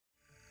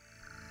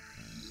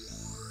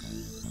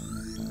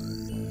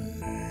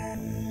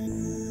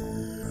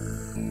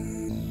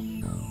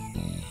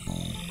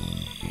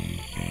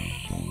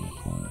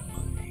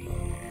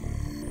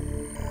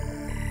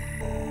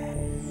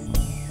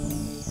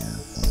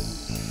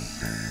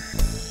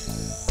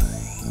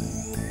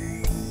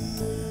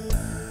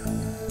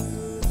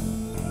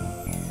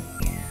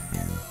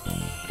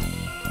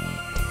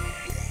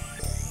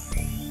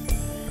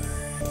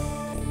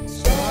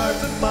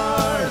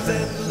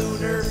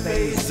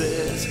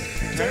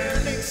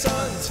turning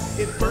suns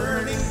in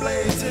burning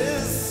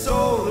blazes,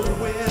 solar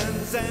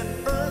winds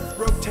and earth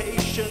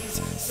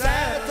rotations,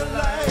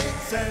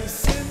 satellites and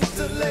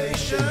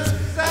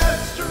scintillations,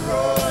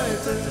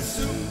 asteroids and the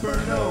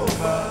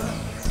supernova,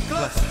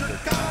 clustered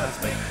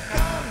cosmic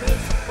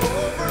comets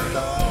over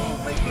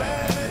lonely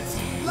planets,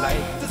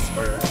 light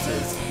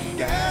disperses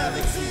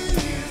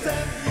galaxies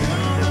and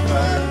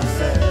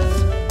universes.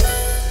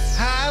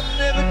 I've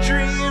never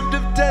dreamed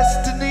of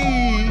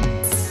destiny,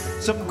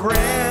 some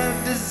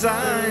grand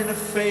design of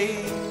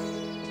fate,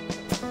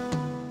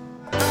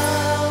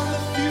 how the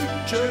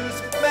future's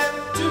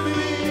meant to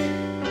be,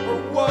 or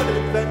what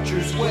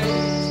adventures wait.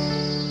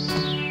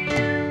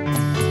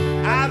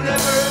 I've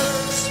never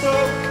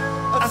spoke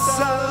a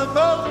solemn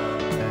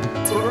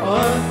oath for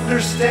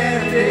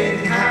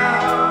understanding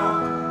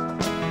how,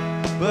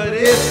 but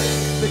if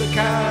the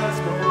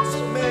cosmos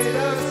made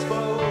us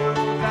both,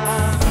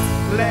 I'm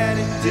glad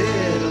it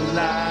did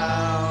allow.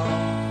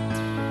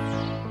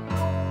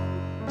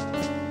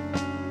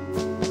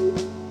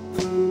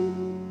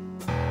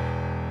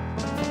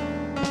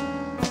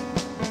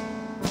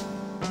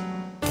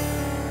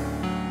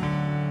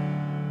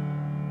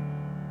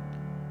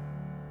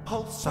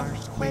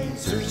 Pulsars,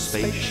 quasars,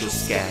 spatial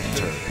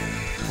scatter,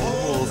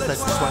 holes that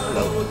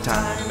swallow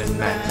time and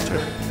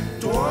matter,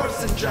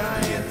 dwarfs and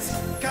giants,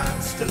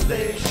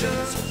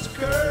 constellations,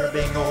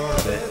 curving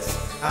orbits,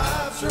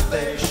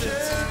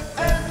 observations,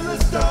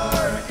 endless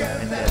dark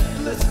and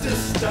endless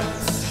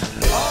distance,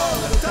 all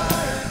the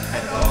time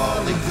and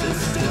all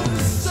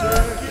existence,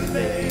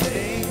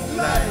 circulating,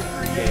 life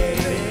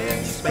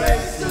creating,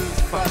 space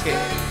is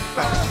fucking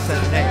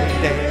fascinating.